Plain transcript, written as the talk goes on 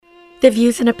The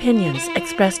views and opinions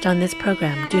expressed on this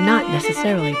program do not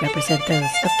necessarily represent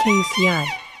those of KUCI,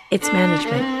 its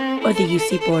management, or the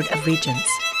UC Board of Regents.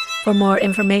 For more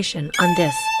information on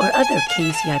this or other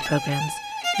KUCI programs,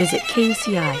 visit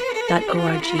kuci.org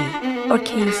or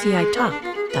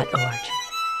kucitalk.org.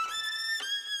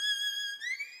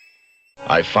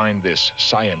 I find this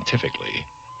scientifically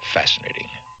fascinating.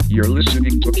 You're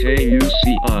listening to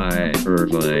KUCI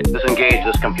Irvine. Disengage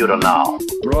this computer now.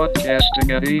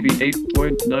 Broadcasting at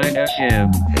 88.9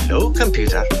 FM. Hello,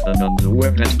 computer. And on the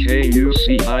web at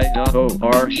kuci.org.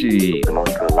 The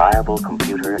most reliable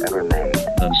computer ever made.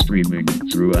 And streaming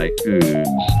through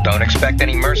iTunes. Don't expect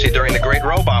any mercy during the Great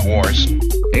Robot Wars.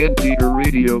 NPR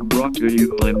Radio brought to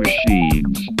you by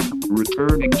machines.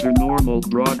 Returning to normal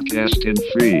broadcast in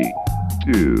 3,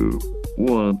 2,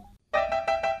 1.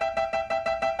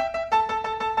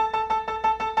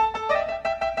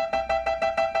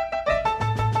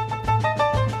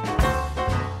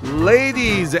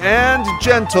 Ladies and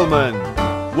gentlemen,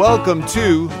 welcome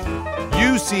to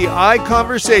UCI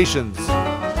Conversations,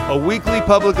 a weekly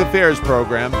public affairs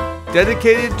program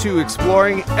dedicated to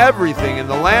exploring everything in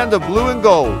the land of blue and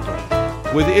gold,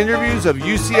 with interviews of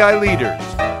UCI leaders,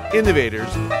 innovators,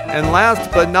 and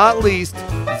last but not least,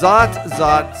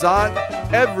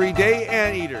 everyday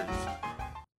anteaters.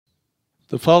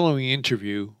 The following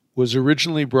interview was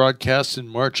originally broadcast in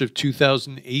March of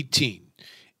 2018.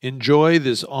 Enjoy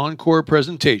this encore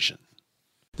presentation.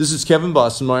 This is Kevin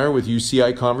Bossenmeyer with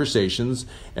UCI Conversations,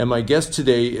 and my guest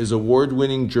today is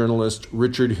award-winning journalist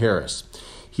Richard Harris.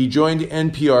 He joined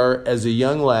NPR as a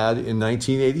young lad in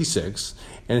 1986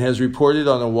 and has reported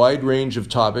on a wide range of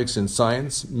topics in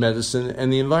science, medicine,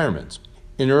 and the environment.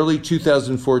 In early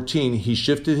 2014, he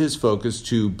shifted his focus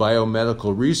to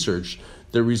biomedical research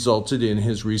that resulted in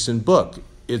his recent book.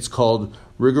 It's called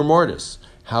RIGOR MORTIS: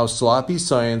 How Sloppy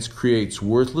Science Creates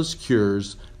Worthless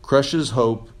Cures, Crushes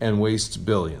Hope, and Wastes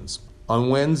Billions. On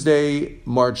Wednesday,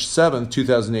 March 7th,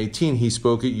 2018, he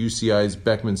spoke at UCI's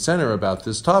Beckman Center about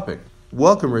this topic.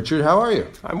 Welcome, Richard. How are you?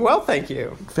 I'm well, thank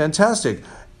you. Fantastic.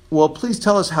 Well, please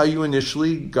tell us how you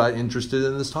initially got interested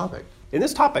in this topic. In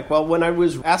this topic, well, when I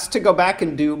was asked to go back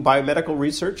and do biomedical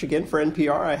research again for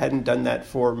NPR, I hadn't done that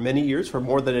for many years, for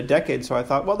more than a decade. So I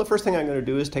thought, well, the first thing I'm going to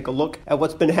do is take a look at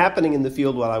what's been happening in the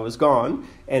field while I was gone.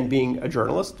 And being a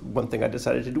journalist, one thing I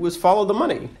decided to do was follow the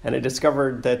money. And I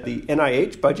discovered that the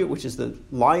NIH budget, which is the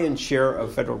lion's share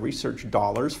of federal research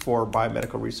dollars for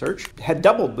biomedical research, had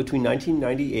doubled between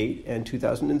 1998 and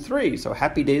 2003. So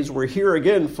happy days were here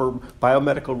again for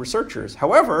biomedical researchers.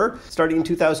 However, starting in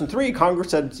 2003, Congress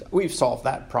said, we've solved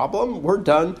that problem. We're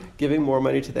done giving more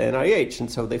money to the NIH. And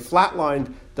so they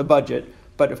flatlined the budget.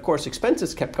 But of course,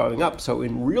 expenses kept going up. So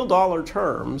in real dollar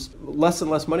terms, less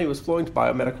and less money was flowing to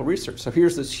biomedical research. So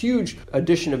here's this huge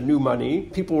addition of new money.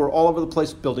 People were all over the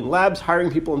place building labs,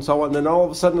 hiring people and so on. Then all of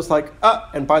a sudden it's like,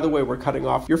 and by the way, we're cutting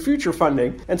off your future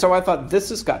funding. And so I thought this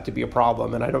has got to be a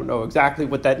problem. And I don't know exactly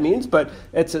what that means, but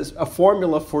it's a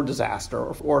formula for disaster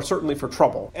or certainly for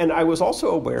trouble. And I was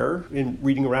also aware in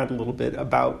reading around a little bit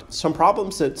about some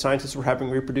problems that scientists were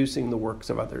having reproducing the works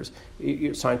of others.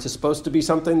 Science is supposed to be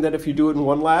something that if you do it in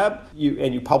one lab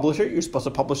and you publish it, you're supposed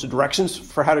to publish the directions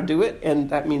for how to do it, and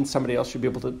that means somebody else should be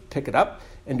able to pick it up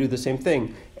and do the same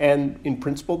thing. And in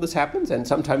principle, this happens, and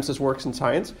sometimes this works in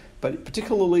science, but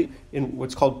particularly in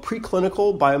what's called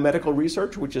preclinical biomedical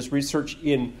research, which is research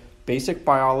in basic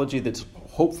biology that's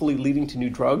hopefully leading to new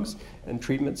drugs and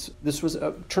treatments. This was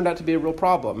turned out to be a real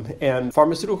problem. And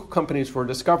pharmaceutical companies were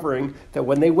discovering that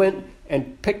when they went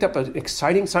and picked up an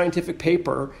exciting scientific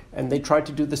paper and they tried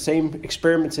to do the same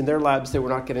experiments in their labs, they were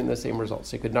not getting the same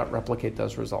results. They could not replicate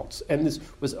those results. And this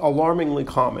was alarmingly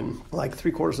common. Like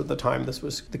 3/4 of the time this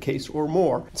was the case or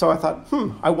more. So I thought,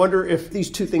 I wonder if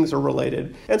these two things are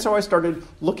related. And so I started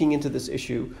looking into this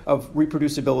issue of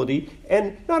reproducibility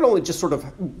and not only just sort of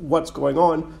what's going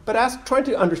on, but trying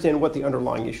to understand what the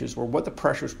underlying issues were, what the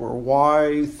pressures were,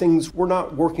 why things were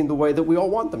not working the way that we all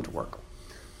want them to work.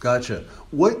 Gotcha.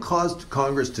 What caused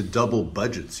Congress to double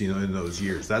budgets, in those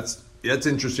years? That's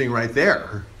interesting right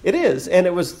there. It is, and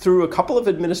it was through a couple of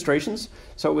administrations,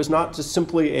 so it was not just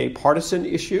simply a partisan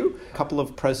issue. A couple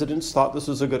of presidents thought this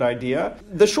was a good idea.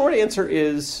 The short answer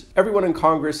is everyone in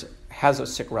Congress has a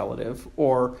sick relative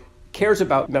or cares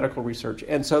about medical research.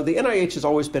 And so the NIH has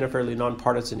always been a fairly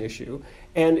nonpartisan issue.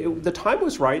 And the time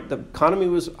was right. The economy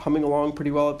was humming along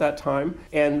pretty well at that time.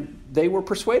 And they were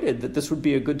persuaded that this would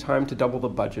be a good time to double the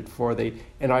budget for the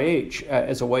NIH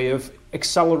as a way of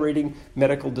accelerating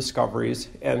medical discoveries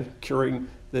and curing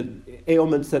the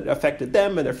ailments that affected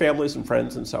them and their families and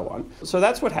friends and so on. So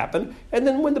that's what happened. And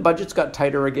then when the budgets got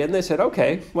tighter again, they said,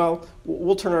 okay, well,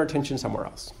 we'll turn our attention somewhere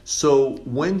else. So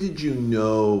when did you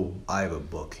know I have a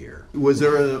book here? Was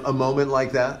there a moment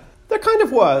like that? There kind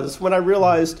of was when I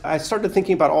realized I started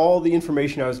thinking about all the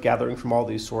information I was gathering from all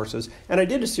these sources. And I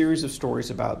did a series of stories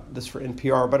about this for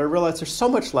NPR, but I realized there's so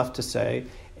much left to say.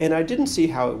 And I didn't see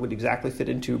how it would exactly fit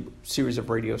into a series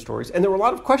of radio stories. And there were a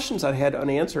lot of questions I had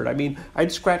unanswered. I mean,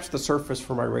 I'd scratched the surface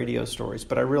for my radio stories,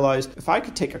 but I realized if I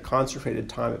could take a concentrated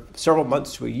time, several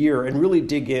months to a year, and really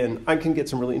dig in, I can get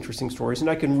some really interesting stories, and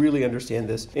I can really understand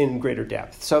this in greater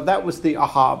depth. So that was the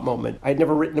aha moment. I had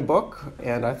never written a book,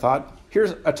 and I thought,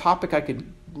 here's a topic I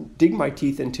could dig my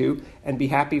teeth into and be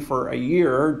happy for a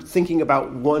year thinking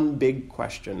about one big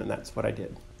question, and that's what I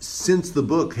did. Since the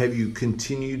book, have you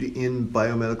continued in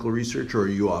biomedical research, or are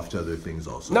you off to other things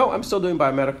also? No, I'm still doing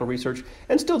biomedical research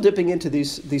and still dipping into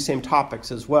these same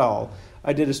topics as well.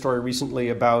 I did a story recently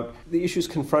about the issues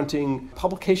confronting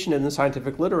publication in the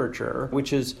scientific literature,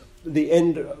 which is the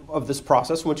end of this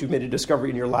process. Once you've made a discovery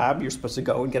in your lab, you're supposed to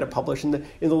go and get it published in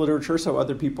the literature so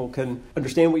other people can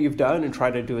understand what you've done and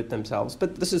try to do it themselves.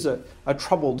 But this is a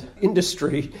troubled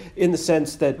industry in the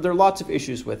sense that there are lots of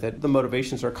issues with it. The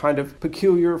motivations are kind of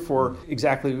peculiar for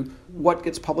exactly what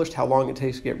gets published, how long it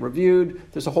takes to get reviewed.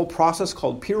 There's a whole process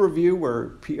called peer review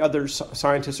where other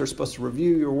scientists are supposed to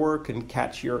review your work and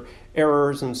catch your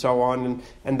errors and so on,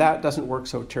 and that doesn't work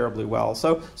so terribly well.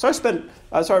 So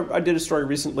I did a story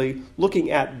recently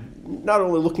looking at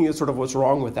sort of what's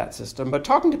wrong with that system, but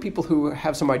talking to people who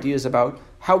have some ideas about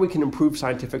how we can improve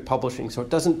scientific publishing so it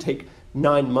doesn't take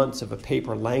 9 months of a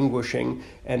paper languishing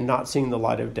and not seeing the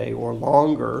light of day or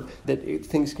longer, that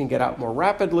things can get out more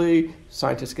rapidly,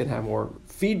 scientists can have more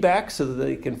feedback so that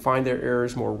they can find their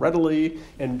errors more readily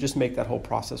and just make that whole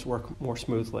process work more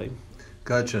smoothly.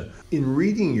 Gotcha. In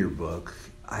reading your book,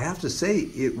 I have to say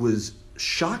it was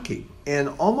shocking and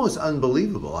almost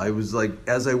unbelievable. I was like,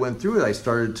 as I went through it, I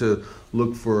started to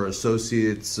look for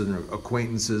associates and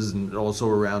acquaintances and also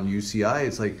around UCI.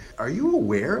 It's like, are you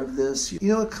aware of this? You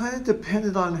know, it kind of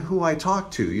depended on who I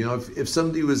talked to. You know, if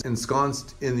somebody was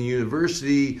ensconced in the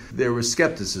university, there was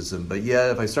skepticism. But yet,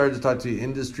 if I started to talk to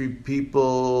industry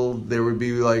people, there would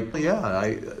be like, yeah,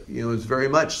 it's very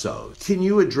much so. Can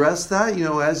you address that? You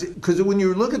know, because when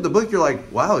you look at the book, you're like,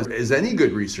 wow, is any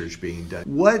good research being done?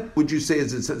 What would you say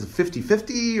is it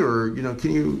 50-50, or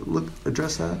can you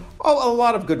address that? Oh, a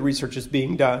lot of good research is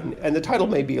being done, and the title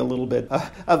may be a little bit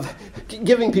of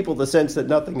giving people the sense that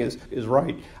nothing is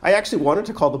right. I actually wanted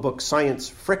to call the book Science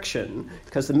Friction,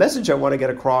 because the message I want to get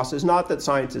across is not that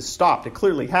science has stopped, it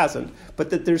clearly hasn't,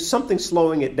 but that there's something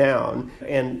slowing it down,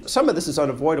 and some of this is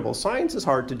unavoidable. Science is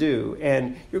hard to do,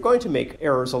 and you're going to make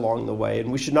errors along the way,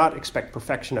 and we should not expect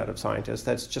perfection out of scientists.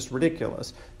 That's just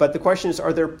ridiculous. But the question is,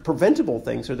 are there preventable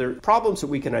things? Are there problems that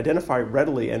we can identify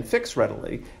readily and fix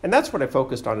readily? And that's what I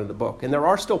focused on in the book. And there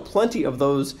are still plenty of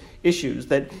those issues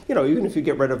that, even if you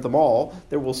get rid of them all,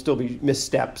 there will still be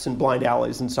missteps and blind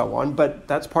alleys and so on. But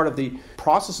that's part of the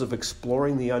process of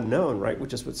exploring the unknown, right,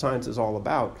 which is what science is all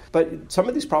about. But some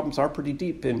of these problems are pretty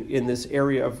deep in this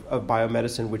area of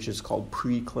biomedicine, which is called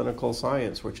preclinical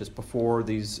science, which is before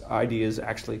these ideas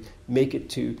actually make it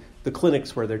to the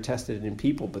clinics where they're tested in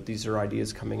people, but these are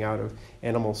ideas coming out of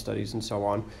animal studies and so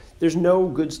on. There's no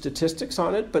good statistics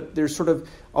on it, but there's sort of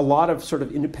a lot of sort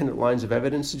of independent lines of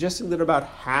evidence suggesting that about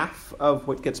half of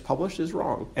what gets published is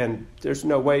wrong. And there's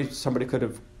no way somebody could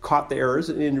have caught the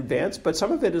errors in advance, but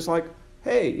some of it is like,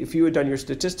 hey, if you had done your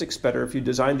statistics better, if you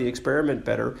designed the experiment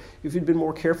better, if you'd been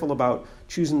more careful about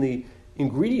choosing the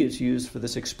ingredients used for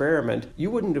this experiment, you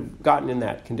wouldn't have gotten in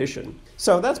that condition.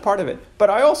 So that's part of it. But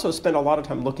I also spend a lot of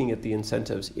time looking at the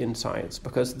incentives in science,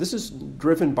 because this is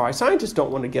driven by scientists don't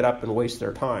want to get up and waste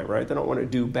their time, right? They don't want to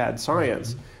do bad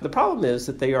science. The problem is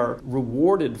that they are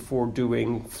rewarded for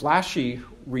doing flashy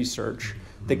research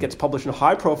that gets published in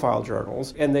high-profile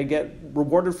journals, and they get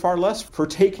rewarded far less for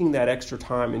taking that extra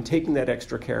time and taking that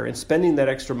extra care and spending that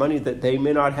extra money that they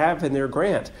may not have in their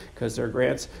grant, because their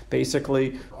grants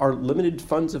basically are limited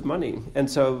funds of money. And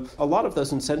so a lot of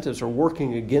those incentives are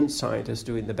working against scientists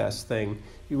doing the best thing.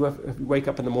 You wake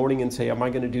up in the morning and say, am I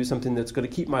going to do something that's going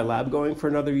to keep my lab going for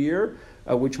another year,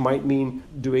 which might mean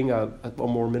doing a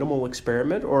more minimal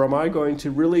experiment? Or am I going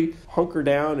to really hunker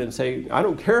down and say, I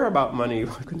don't care about money.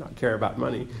 I could not care about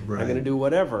money. Right. I'm going to do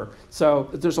whatever. So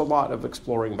there's a lot of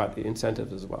exploring about the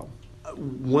incentives as well.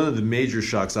 One of the major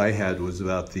shocks I had was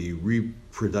about the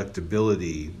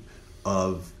reproducibility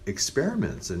of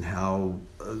experiments and how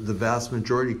the vast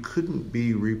majority couldn't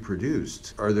be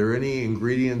reproduced. Are there any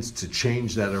ingredients to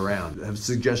change that around? Have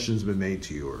suggestions been made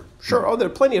to you? Or Sure. Oh, there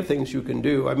are plenty of things you can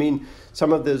do. I mean,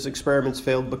 some of those experiments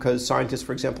failed because scientists,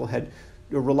 for example, had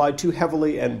relied too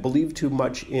heavily and believed too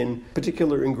much in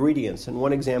particular ingredients. And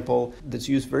one example that's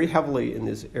used very heavily in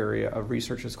this area of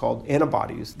research is called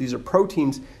antibodies. These are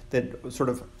proteins that sort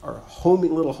of are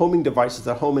little homing devices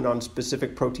that home in on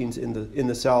specific proteins in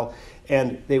the cell,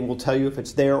 and they will tell you if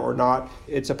it's there or not.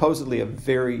 It's supposedly a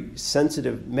very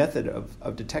sensitive method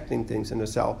of detecting things in the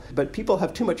cell. But people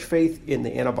have too much faith in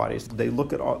the antibodies. They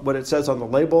look at what it says on the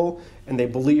label, and they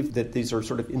believe that these are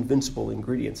sort of invincible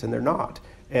ingredients, and they're not.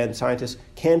 And scientists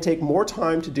can take more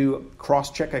time to do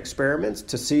cross-check experiments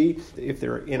to see if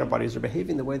their antibodies are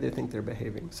behaving the way they think they're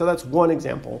behaving. So that's one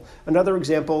example. Another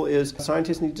example is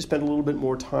scientists need to spend a little bit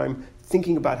more time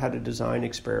thinking about how to design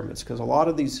experiments, because a lot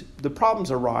of the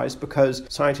problems arise because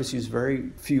scientists use very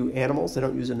few animals. They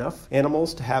don't use enough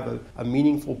animals to have a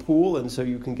meaningful pool, and so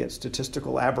you can get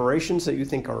statistical aberrations that you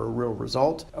think are a real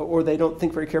result, or they don't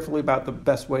think very carefully about the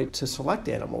best way to select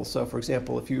animals. So, for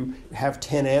example, if you have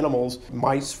 10 animals,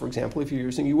 mice, for example, if you're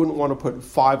using, you wouldn't want to put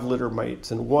 5 litter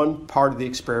mates in one part of the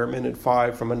experiment and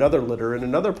 5 from another litter in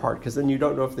another part, because then you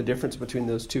don't know if the difference between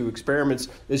those two experiments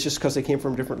is just because they came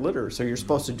from different litters. So you're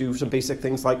supposed to do some basic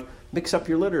things like mix up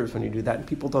your litters when you do that, and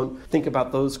people don't think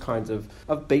about those kinds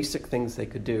of basic things they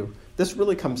could do. This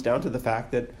really comes down to the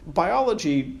fact that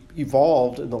biology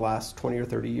evolved in the last 20 or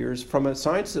 30 years from a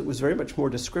science that was very much more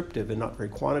descriptive and not very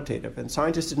quantitative, and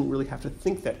scientists didn't really have to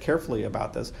think that carefully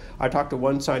about this. I talked to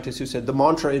one scientist who said the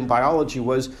mantra in biology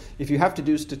was, if you have to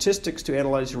do statistics to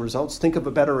analyze your results, think of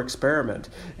a better experiment.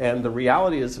 And the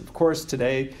reality is, of course,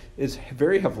 today is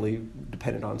very heavily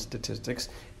dependent on statistics,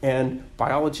 and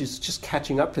biology is just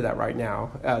catching up to that right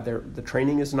now. The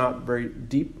training is not very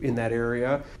deep in that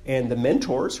area, and the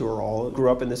mentors who are all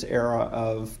grew up in this era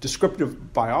of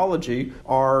descriptive biology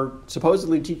are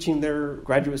supposedly teaching their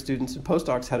graduate students and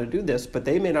postdocs how to do this, but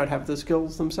they may not have the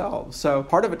skills themselves. So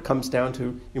part of it comes down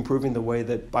to improving the way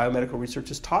that biomedical research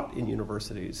is taught in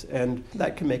universities, and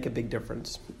that can make a big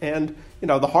difference. And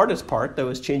the hardest part, though,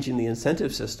 is changing the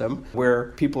incentive system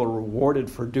where people are rewarded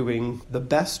for doing the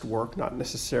best work, not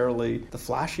necessarily the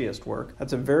flashiest work.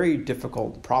 That's a very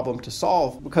difficult problem to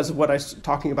solve because of what I was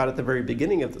talking about at the very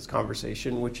beginning of this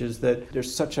conversation, which is that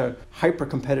there's such a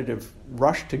hyper-competitive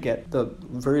rush to get the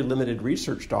very limited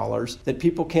research dollars that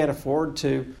people can't afford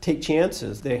to take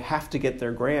chances. They have to get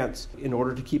their grants in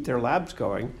order to keep their labs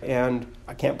going, and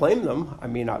I can't blame them. I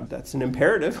mean, that's an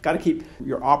imperative. Got to keep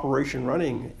your operation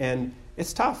running, and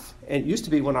it's tough. And it used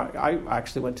to be when I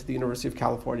actually went to the University of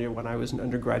California when I was an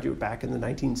undergraduate back in the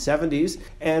 1970s,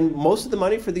 and most of the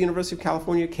money for the University of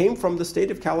California came from the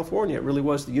state of California. It really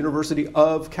was the University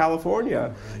of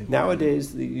California. Right.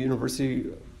 Nowadays, the university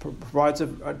provides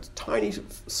a tiny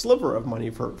sliver of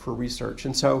money for research.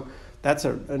 And so that's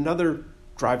another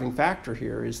driving factor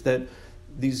here, is that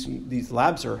these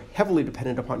labs are heavily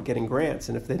dependent upon getting grants.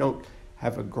 And if they don't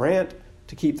have a grant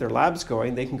to keep their labs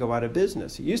going, they can go out of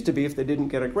business. It used to be if they didn't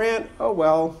get a grant,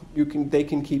 they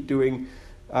can keep doing,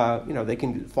 they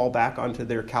can fall back onto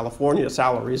their California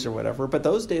salaries or whatever, but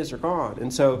those days are gone.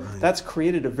 And so that's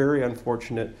created a very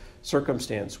unfortunate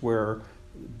circumstance where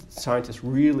scientists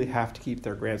really have to keep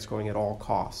their grants going at all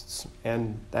costs.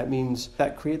 And that means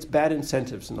that creates bad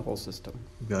incentives in the whole system.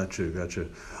 Gotcha.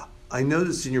 I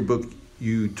noticed in your book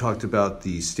you talked about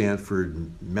the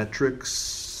Stanford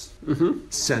Metrics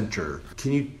Center.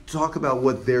 Can you talk about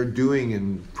what they're doing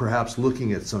and perhaps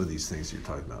looking at some of these things you're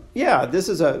talking about? Yeah, this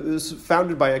was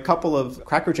founded by a couple of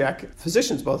crackerjack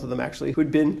physicians, both of them actually, who had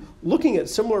been looking at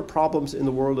similar problems in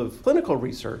the world of clinical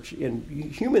research in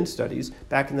human studies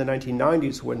back in the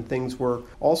 1990s when things were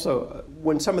also,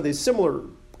 when some of these similar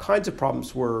kinds of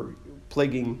problems were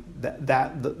plaguing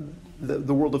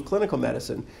the world of clinical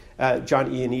medicine. John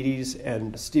Ioannidis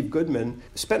and Steve Goodman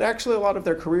spent actually a lot of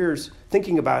their careers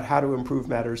thinking about how to improve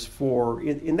matters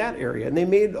in that area, and they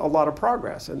made a lot of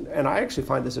progress. And I actually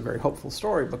find this a very hopeful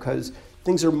story because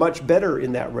things are much better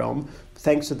in that realm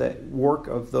thanks to the work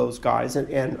of those guys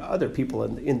and other people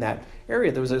in that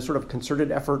area. There was a sort of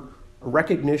concerted effort, a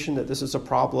recognition that this is a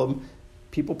problem.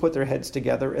 People put their heads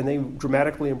together and they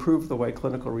dramatically improved the way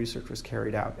clinical research was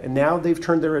carried out. And now they've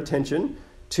turned their attention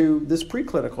to this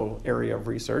preclinical area of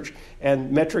research.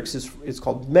 And metrics is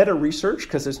called meta-research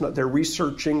because they're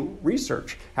researching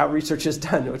research, how research is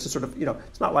done. It's a sort of,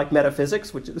 it's not like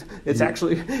metaphysics, which is,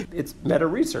 it's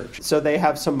meta-research. So they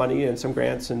have some money and some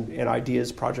grants and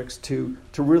ideas, projects to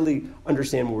really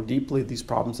understand more deeply these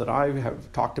problems that I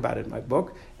have talked about in my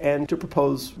book and to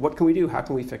propose what can we do, how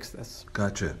can we fix this.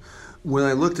 Gotcha. When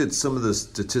I looked at some of the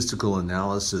statistical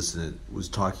analysis and it was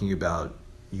talking about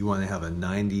you want to have a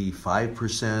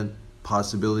 95%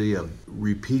 possibility of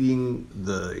repeating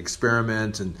the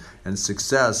experiment and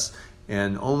success,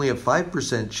 and only a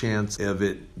 5% chance of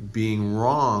it being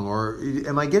wrong. Or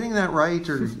am I getting that right?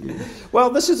 Or well,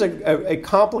 this is a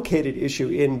complicated issue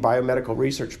in biomedical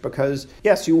research because,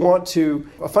 yes,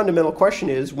 a fundamental question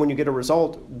is when you get a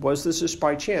result, was this just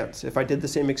by chance? If I did the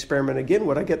same experiment again,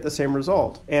 would I get the same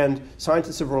result? And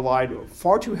scientists have relied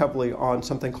far too heavily on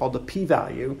something called the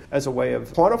p-value as a way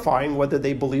of quantifying whether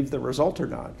they believe the result or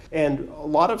not. And a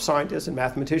lot of scientists and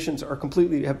mathematicians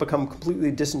have become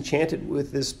completely disenchanted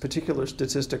with this particular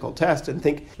statistical test and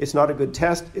think it's not a good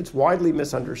test. It's widely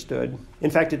misunderstood.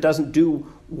 In fact, it doesn't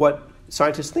do what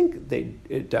scientists think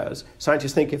it does.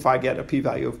 Scientists think if I get a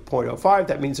p-value of 0.05,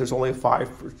 that means there's only a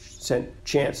 5%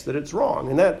 chance that it's wrong.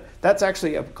 And that's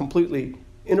actually a completely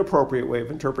inappropriate way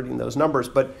of interpreting those numbers.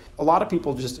 But a lot of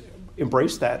people just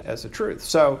embrace that as a truth.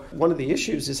 So one of the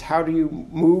issues is how do you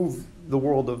move the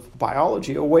world of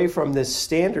biology away from this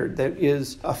standard that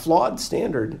is a flawed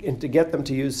standard and to get them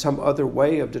to use some other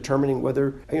way of determining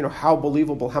whether, how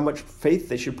believable, how much faith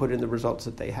they should put in the results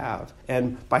that they have.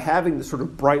 And by having this sort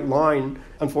of bright line,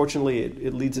 unfortunately,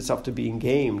 it leads itself to being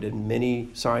gamed, and many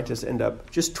scientists end up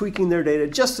just tweaking their data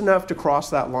just enough to cross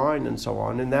that line and so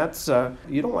on. And that's,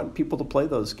 you don't want people to play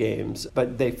those games,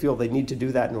 but they feel they need to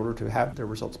do that in order to have their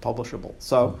results publishable.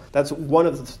 So that's one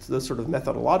of the sort of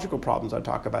methodological problems I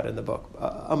talk about in the book.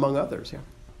 Among others, yeah.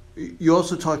 You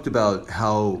also talked about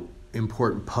how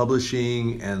important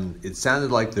publishing, and it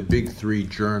sounded like the big three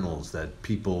journals that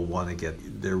people want to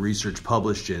get their research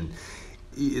published in.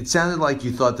 It sounded like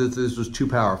you thought that this was too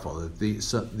powerful, that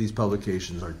these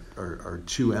publications are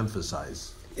too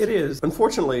emphasized. It is.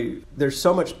 Unfortunately, there's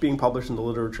so much being published in the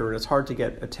literature, and it's hard to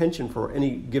get attention for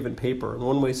any given paper. And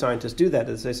one way scientists do that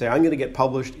is they say, I'm going to get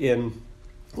published in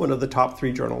one of the top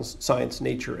three journals, Science,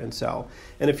 Nature, and Cell.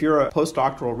 And if you're a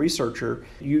postdoctoral researcher,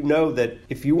 you know that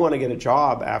if you want to get a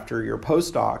job after your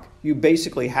postdoc, you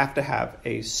basically have to have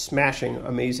a smashing,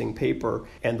 amazing paper.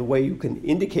 And the way you can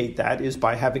indicate that is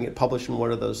by having it published in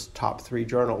one of those top three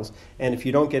journals. And if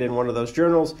you don't get in one of those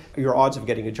journals, your odds of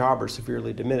getting a job are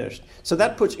severely diminished. So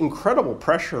that puts incredible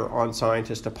pressure on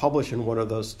scientists to publish in one of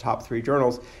those top three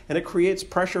journals. And it creates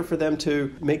pressure for them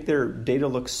to make their data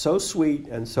look so sweet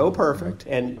and so perfect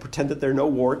and pretend that there are no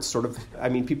warts,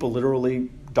 people literally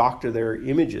doctor their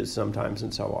images sometimes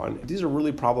and so on. These are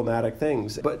really problematic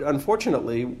things. But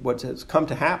unfortunately, what has come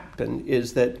to happen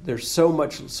is that there's so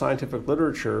much scientific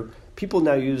literature. People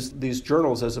now use these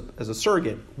journals as a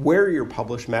surrogate. Where you're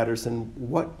published matters than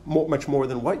much more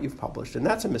than what you've published. And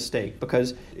that's a mistake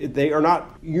because they are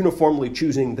not uniformly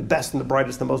choosing the best and the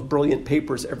brightest, the most brilliant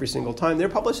papers every single time. They're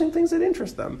publishing things that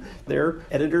interest them. Their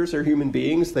editors are human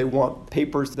beings. They want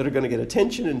papers that are going to get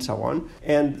attention and so on.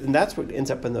 And that's what ends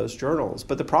up in those journals.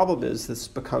 But the problem is this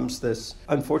becomes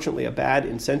unfortunately, a bad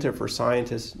incentive for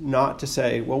scientists not to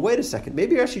say, well, wait a second,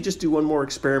 maybe I should just do one more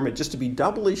experiment just to be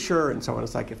doubly sure and so on.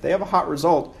 It's like if they have a hot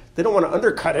result, they don't want to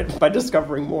undercut it by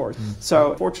discovering more.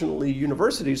 So fortunately,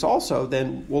 universities also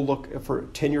then will look for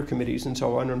tenure committees and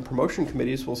so on, and promotion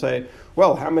committees will say,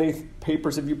 well, how many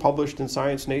papers have you published in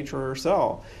Science, Nature, or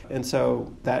Cell? And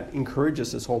so that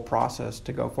encourages this whole process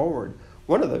to go forward.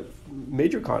 One of the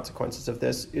major consequences of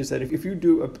this is that if you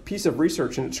do a piece of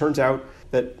research and it turns out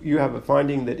that you have a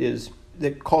finding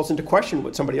that calls into question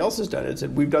what somebody else has done, it's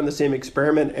that we've done the same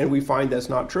experiment and we find that's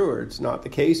not true or it's not the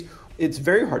case, it's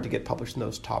very hard to get published in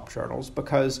those top journals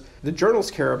because the journals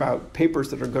care about papers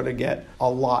that are going to get a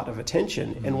lot of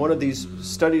attention. And one of these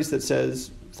studies that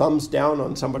says thumbs down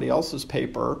on somebody else's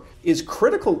paper is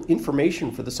critical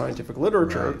information for the scientific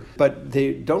literature, right, but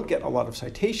they don't get a lot of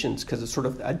citations because it's sort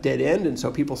of a dead end, and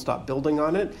so people stop building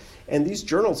on it. And these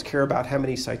journals care about how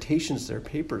many citations their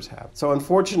papers have. So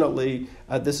unfortunately,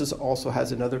 this also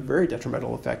has another very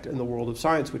detrimental effect in the world of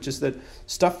science, which is that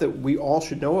stuff that we all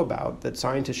should know about, that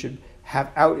scientists should have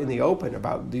out in the open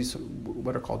about these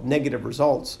what are called negative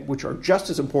results, which are just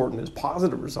as important as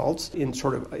positive results in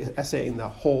sort of essaying the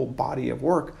whole body of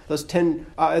work. Those 10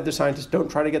 other scientists don't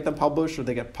try to get them published, or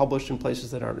they get published in places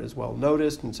that aren't as well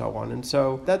noticed and so on. And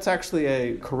so that's actually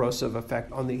a corrosive effect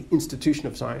on the institution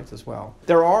of science as well.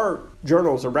 There are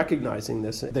journals are recognizing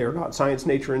this. They are not Science,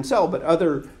 Nature, and Cell, but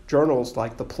other journals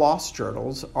like the PLOS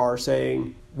journals are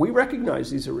saying, we recognize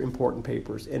these are important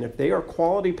papers, and if they are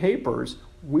quality papers,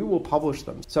 we will publish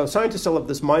them. So scientists still have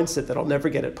this mindset that I'll never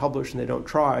get it published and they don't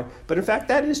try. But in fact,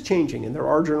 that is changing. And there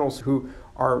are journals who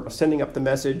are sending up the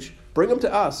message, bring them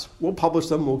to us. We'll publish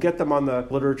them. We'll get them on the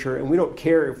literature. And we don't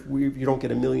care if you don't get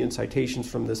 1 million citations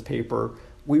from this paper.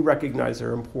 We recognize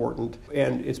they're important.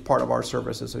 And it's part of our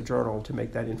service as a journal to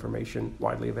make that information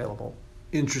widely available.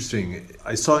 Interesting.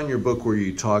 I saw in your book where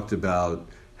you talked about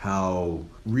how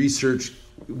research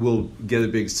will get a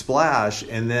big splash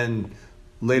and then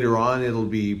later on it'll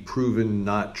be proven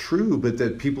not true, but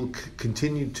that people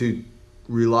continue to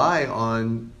rely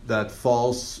on that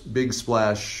false big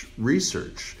splash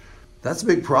research. That's a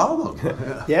big problem.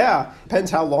 Yeah,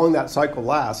 depends how long that cycle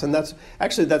lasts. And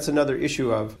that's another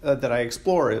issue of that I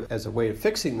explore as a way of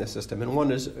fixing the system. And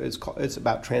one is it's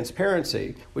about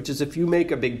transparency, which is if you make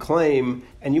a big claim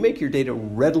and you make your data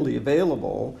readily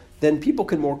available, then people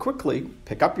can more quickly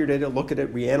pick up your data, look at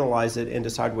it, reanalyze it, and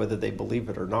decide whether they believe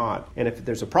it or not. And if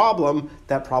there's a problem,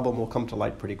 that problem will come to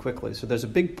light pretty quickly. So there's a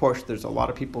big push. There's a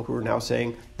lot of people who are now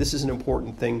saying this is an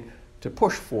important thing to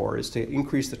push for, is to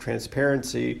increase the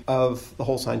transparency of the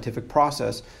whole scientific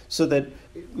process so that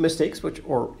mistakes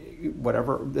or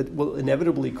whatever that will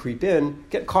inevitably creep in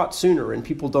get caught sooner, and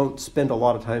people don't spend a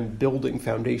lot of time building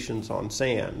foundations on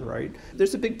sand, right?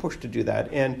 There's a big push to do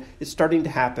that, and it's starting to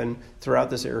happen throughout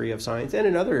this area of science and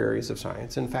in other areas of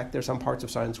science. In fact, there's some parts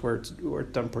of science where it's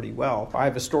done pretty well. I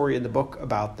have a story in the book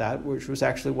about that, which was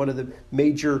actually one of the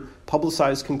major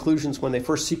publicized conclusions when they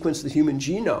first sequenced the human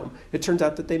genome. It turns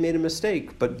out that they made a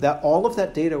mistake, but all of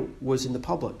that data was in the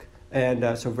public.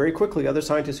 And so very quickly, other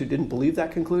scientists who didn't believe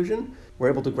that conclusion were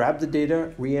able to grab the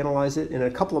data, reanalyze it. In a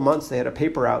couple of months, they had a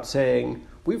paper out saying,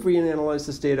 we've reanalyzed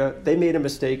this data. They made a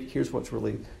mistake. Here's what's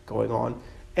really going on.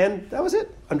 And that was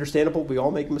it. Understandable. We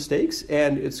all make mistakes.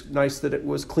 And it's nice that it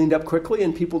was cleaned up quickly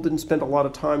and people didn't spend a lot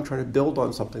of time trying to build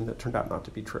on something that turned out not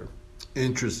to be true.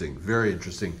 Interesting. Very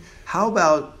interesting. How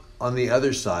about on the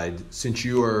other side, since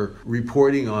you are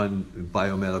reporting on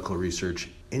biomedical research,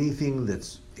 anything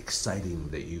that's exciting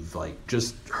that you've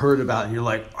just heard about and you're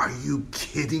like, are you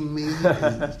kidding me?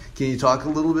 Can you talk a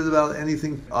little bit about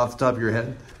anything off the top of your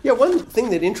head? Yeah, one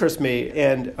thing that interests me,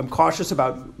 and I'm cautious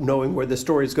about knowing where the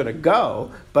story is going to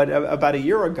go, but about a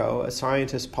year ago, a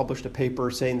scientist published a paper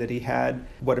saying that he had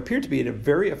what appeared to be a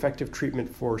very effective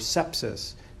treatment for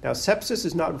sepsis. Now, sepsis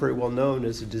is not very well known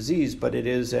as a disease, but it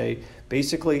is when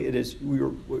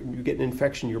you get an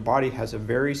infection, your body has a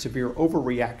very severe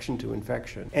overreaction to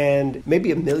infection. And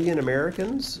maybe 1 million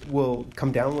Americans will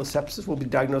come down with sepsis, will be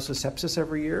diagnosed with sepsis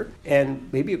every year, and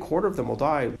maybe 1/4 of them will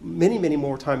die. Many, many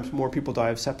more times more people die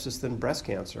of sepsis than breast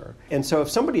cancer. And so if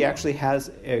somebody actually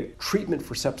has a treatment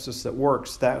for sepsis that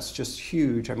works, that's just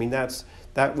huge. I mean, that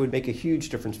would make a huge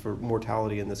difference for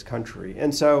mortality in this country.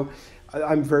 And so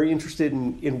I'm very interested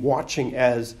in watching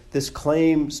as this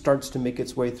claim starts to make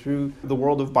its way through the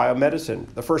world of biomedicine.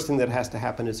 The first thing that has to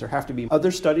happen is there have to be other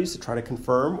studies to try to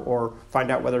confirm or find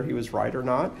out whether he was right or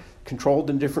not, controlled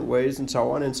in different ways and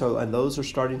so on. And those are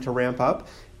starting to ramp up.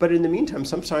 But in the meantime,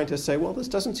 some scientists say, well, this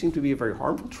doesn't seem to be a very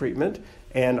harmful treatment.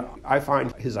 And I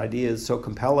find his idea is so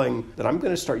compelling that I'm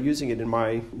going to start using it in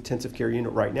my intensive care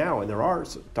unit right now. And there are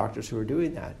doctors who are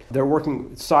doing that. They're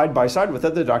working side by side with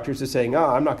other doctors who are saying,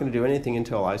 I'm not going to do anything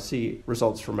until I see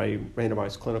results from a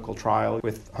randomized clinical trial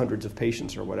with hundreds of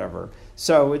patients or whatever.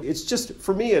 So it's just,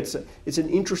 for me, it's an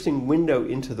interesting window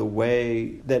into the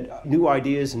way that new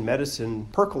ideas in medicine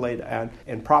percolate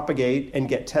and propagate and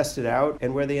get tested out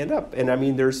and where they end up. And I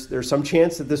mean, there's some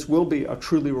chance that this will be a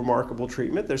truly remarkable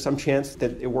treatment. There's some chance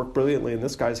that it worked brilliantly in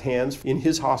this guy's hands, in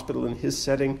his hospital, in his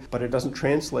setting, but it doesn't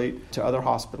translate to other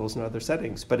hospitals and other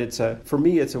settings. But for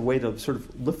me, it's a way to sort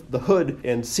of lift the hood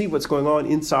and see what's going on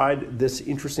inside this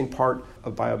interesting part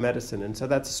of biomedicine. And so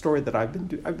that's a story that I've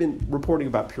been reporting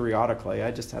about periodically. I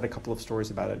just had a couple of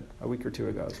stories about it a week or two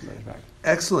ago, as a matter of fact.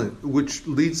 Excellent, which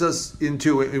leads us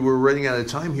into, we're running out of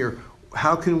time here.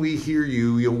 How can we hear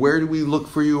you? Where do we look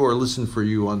for you or listen for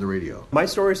you on the radio? My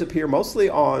stories appear mostly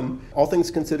on All Things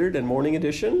Considered and Morning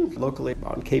Edition, locally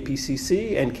on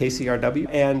KPCC and KCRW.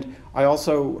 And I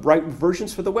also write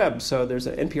versions for the web. So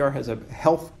NPR has a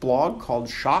health blog called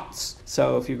Shots.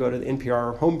 So if you go to the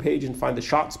NPR homepage and find the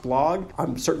Shots blog,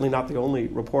 I'm certainly not the only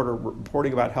reporter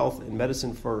reporting about health and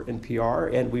medicine for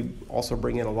NPR. And we also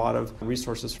bring in a lot of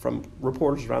resources from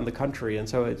reporters around the country. And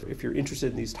so if you're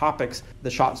interested in these topics,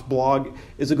 the Shots blog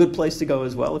is a good place to go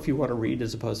as well if you want to read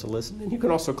as opposed to listen. And you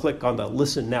can also click on the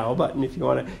Listen Now button if you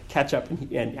want to catch up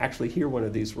and actually hear one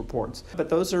of these reports. But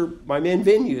those are my main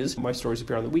venues. My stories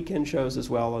appear on the weekend shows as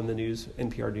well, on the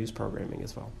NPR news programming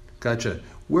as well. Gotcha.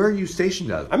 Where are you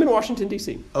stationed at? I'm in Washington,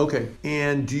 D.C. Okay.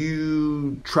 And do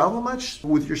you travel much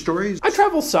with your stories? I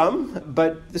travel some,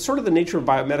 but the nature of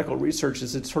biomedical research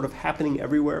is it's sort of happening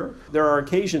everywhere. There are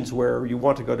occasions where you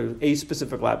want to go to a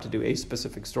specific lab to do a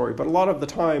specific story, but a lot of the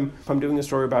time, if I'm doing a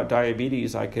story about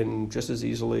diabetes, I can just as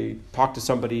easily talk to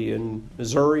somebody in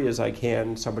Missouri as I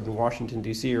can somebody in Washington,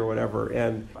 D.C. or whatever.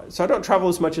 And so I don't travel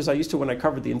as much as I used to when I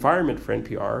covered the environment for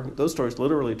NPR. Those stories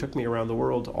literally took me around the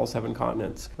world, all 7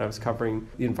 continents. I was covering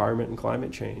the environment and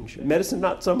climate change. Medicine,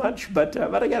 not so much, but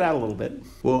I get out a little bit.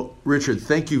 Well, Richard,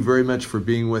 thank you very much for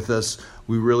being with us.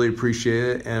 We really appreciate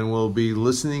it, and we'll be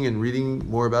listening and reading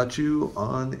more about you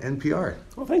on NPR.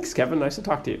 Well, thanks, Kevin. Nice to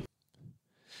talk to you.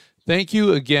 Thank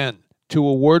you again to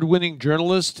award-winning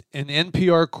journalist and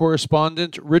NPR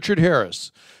correspondent Richard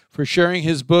Harris for sharing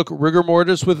his book, Rigor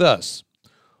Mortis, with us.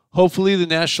 Hopefully the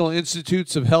National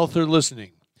Institutes of Health are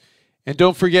listening. And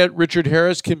don't forget, Richard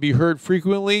Harris can be heard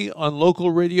frequently on local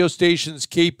radio stations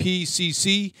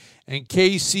KPCC and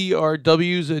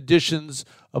KCRW's editions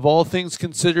of All Things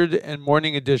Considered and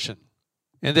Morning Edition.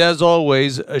 And as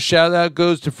always, a shout out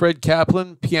goes to Fred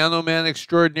Kaplan, piano man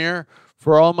extraordinaire,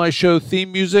 for all my show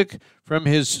theme music from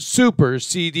his super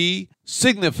CD,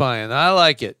 Signifying. I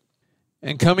like it.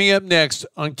 And coming up next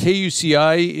on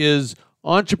KUCI is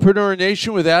Entrepreneur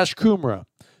Nation with Ash Kumra,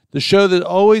 the show that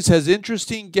always has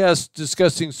interesting guests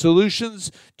discussing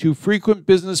solutions to frequent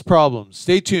business problems.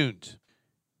 Stay tuned.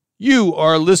 You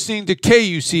are listening to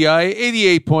KUCI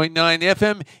 88.9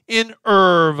 FM in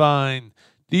Irvine,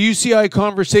 the UCI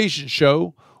Conversation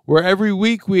Show, where every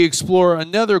week we explore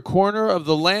another corner of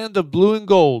the land of blue and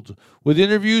gold with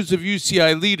interviews of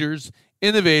UCI leaders,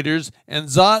 innovators, and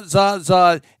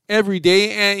zot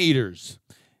everyday anteaters.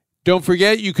 Don't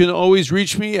forget, you can always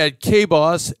reach me at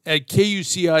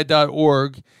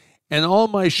kboss@kuci.org, and all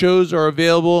my shows are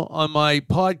available on my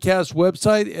podcast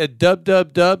website at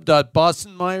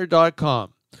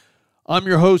www.bostonmeyer.com. I'm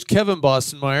your host, Kevin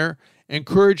Bostonmeyer,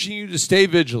 encouraging you to stay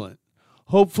vigilant.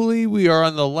 Hopefully, we are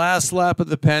on the last lap of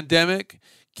the pandemic.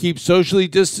 Keep socially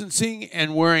distancing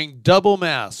and wearing double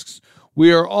masks.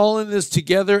 We are all in this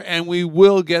together, and we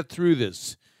will get through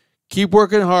this. Keep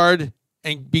working hard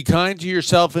and be kind to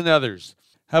yourself and others.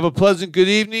 Have a pleasant good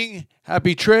evening.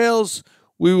 Happy trails.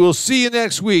 We will see you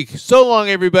next week. So long,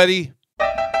 everybody.